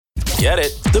Get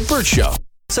it? The Burt Show.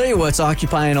 Tell you what's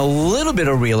occupying a little bit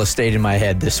of real estate in my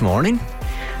head this morning.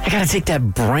 I got to take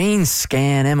that brain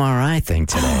scan MRI thing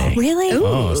today. Really? Ooh.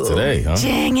 Oh, it's today, huh?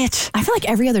 Dang it. I feel like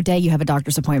every other day you have a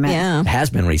doctor's appointment. Yeah. It has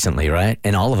been recently, right?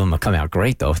 And all of them have come out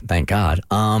great, though. Thank God.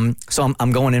 So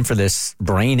I'm going in for this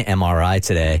brain MRI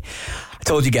today. I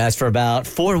told you guys for about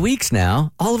 4 weeks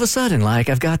now, all of a sudden,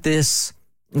 I've got this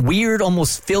weird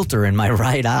almost filter in my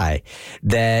right eye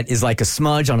that is like a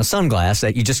smudge on a sunglass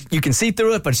that you can see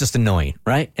through it, but it's just annoying,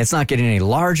 right? It's not getting any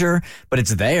larger, but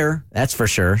it's there. That's for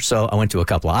sure. So I went to a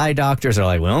couple of eye doctors. They're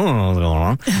like, well, I don't know what's going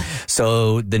on.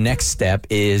 So the next step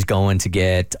is going to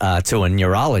get to a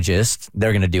neurologist.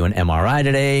 They're going to do an MRI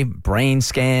today, brain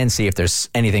scan, see if there's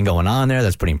anything going on there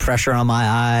that's putting pressure on my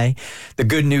eye. The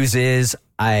good news is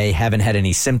I haven't had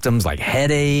any symptoms like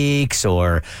headaches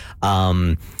or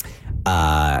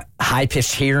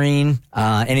high-pitched hearing,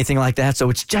 anything like that. So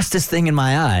it's just this thing in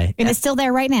my eye. And it's still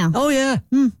there right now. Oh, yeah.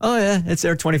 Oh, yeah. It's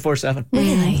there 24/7.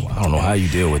 Really? I don't know how you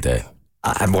deal with that.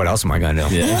 What else am I going to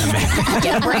do? Yeah.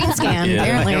 Get a brain scan,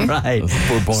 apparently. Right. That's a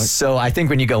poor point. So I think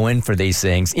when you go in for these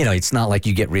things, it's not like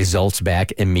you get results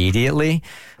back immediately.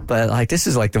 But this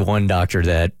is like the one doctor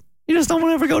that you just don't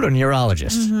want to ever go to a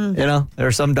neurologist. Mm-hmm. There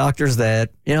are some doctors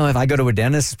that, if I go to a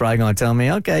dentist, it's probably going to tell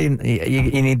me, okay,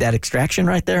 you need that extraction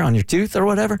right there on your tooth or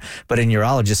whatever. But a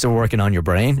neurologist, they're working on your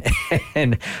brain.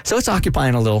 And so it's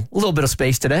occupying a little bit of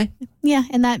space today. Yeah,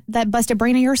 and that busted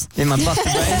brain of yours? In my busted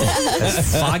brain.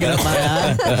 That's fogging up my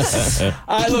eye.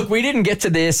 All right, look, we didn't get to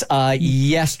this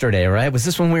yesterday, right? Was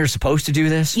this when we were supposed to do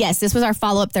this? Yes, this was our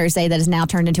follow-up Thursday that has now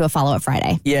turned into a follow-up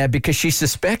Friday. Yeah, because she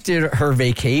suspected her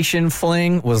vacation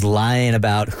fling was lying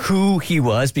about who he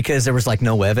was because there was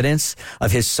no evidence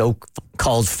of his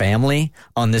so-called family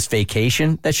on this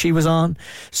vacation that she was on.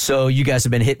 So you guys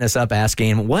have been hitting us up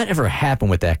asking, whatever happened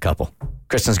with that couple?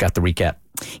 Kristen's got the recap.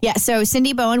 Yeah, so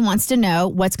Cindy Bowen wants to know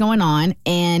what's going on.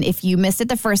 And if you missed it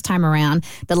the first time around,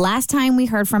 the last time we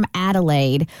heard from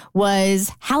Adelaide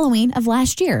was Halloween of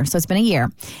last year. So it's been a year.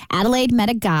 Adelaide met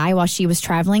a guy while she was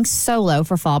traveling solo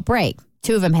for fall break.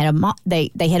 Two of them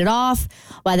they hit it off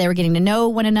while they were getting to know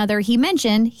one another. He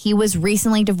mentioned he was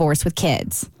recently divorced with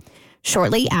kids.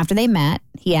 Shortly after they met,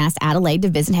 he asked Adelaide to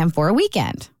visit him for a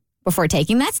weekend. Before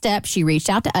taking that step, she reached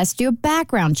out to us to do a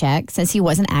background check since he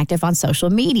wasn't active on social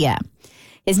media.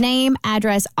 His name,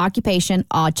 address, occupation,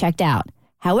 all checked out.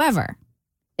 However,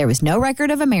 there was no record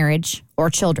of a marriage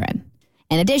or children.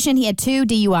 In addition, he had 2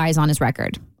 DUIs on his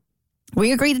record.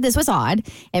 We agreed that this was odd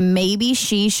and maybe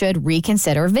she should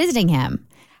reconsider visiting him.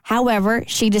 However,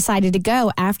 she decided to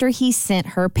go after he sent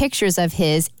her pictures of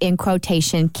his, in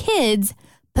quotation, kids,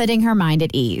 putting her mind at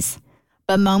ease.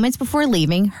 But moments before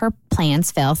leaving, her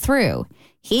plans fell through.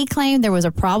 He claimed there was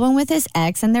a problem with his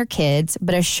ex and their kids,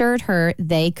 but assured her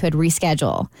they could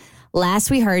reschedule.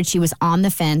 Last we heard, she was on the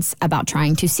fence about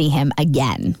trying to see him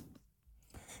again.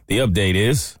 The update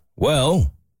is,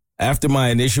 after my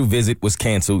initial visit was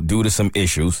canceled due to some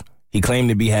issues he claimed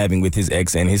to be having with his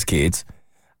ex and his kids,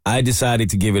 I decided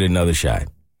to give it another shot.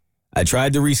 I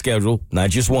tried to reschedule,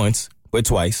 not just once, but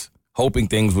twice, hoping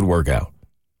things would work out.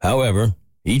 However,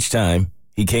 each time,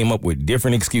 he came up with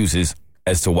different excuses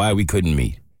as to why we couldn't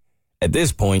meet. At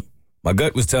this point, my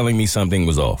gut was telling me something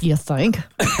was off. You think?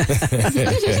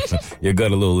 Your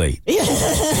gut a little late.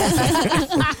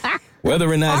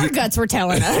 Whether or not Our guts were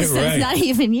telling us. Right. It's not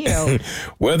even you.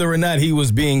 Whether or not he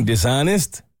was being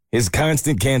dishonest, his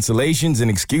constant cancellations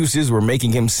and excuses were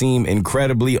making him seem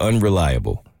incredibly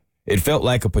unreliable. It felt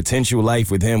like a potential life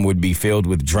with him would be filled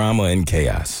with drama and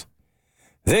chaos.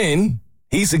 Then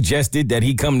he suggested that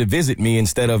he come to visit me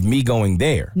instead of me going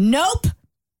there. Nope.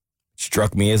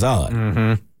 Struck me as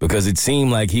odd because it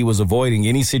seemed like he was avoiding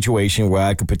any situation where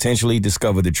I could potentially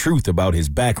discover the truth about his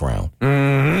background.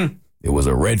 It was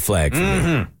a red flag for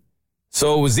me.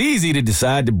 So it was easy to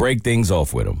decide to break things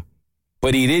off with him.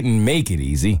 But he didn't make it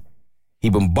easy. He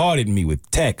bombarded me with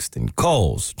texts and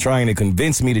calls, trying to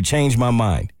convince me to change my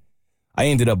mind. I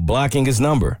ended up blocking his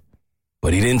number,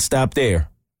 but he didn't stop there.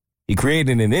 He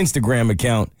created an Instagram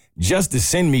account just to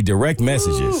send me direct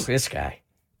messages. Ooh, this guy.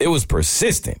 It was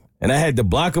persistent, and I had to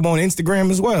block him on Instagram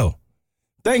as well.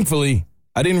 Thankfully,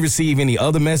 I didn't receive any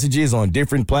other messages on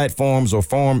different platforms or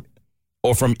from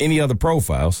any other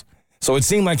profiles, so it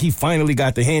seemed like he finally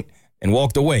got the hint and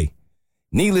walked away.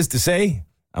 Needless to say,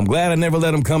 I'm glad I never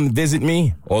let him come visit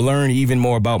me or learn even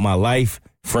more about my life,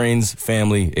 friends,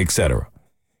 family, etc.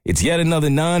 It's yet another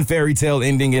non-fairy tale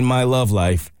ending in my love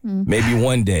life. Maybe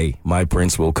one day my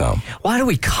prince will come. Why do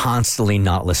we constantly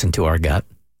not listen to our gut?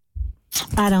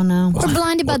 I don't know. We're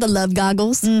blinded by the love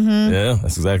goggles. Yeah,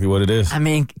 that's exactly what it is. I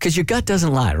mean, because your gut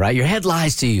doesn't lie, right? Your head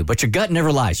lies to you, but your gut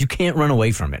never lies. You can't run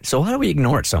away from it. So why do we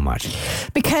ignore it so much?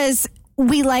 Because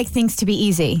we like things to be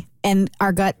easy, and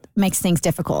our gut makes things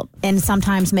difficult. And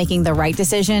sometimes making the right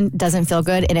decision doesn't feel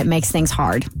good, and it makes things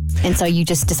hard. And so you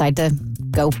just decide to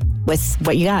go with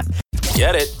what you got.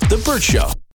 Get it? The Burt Show.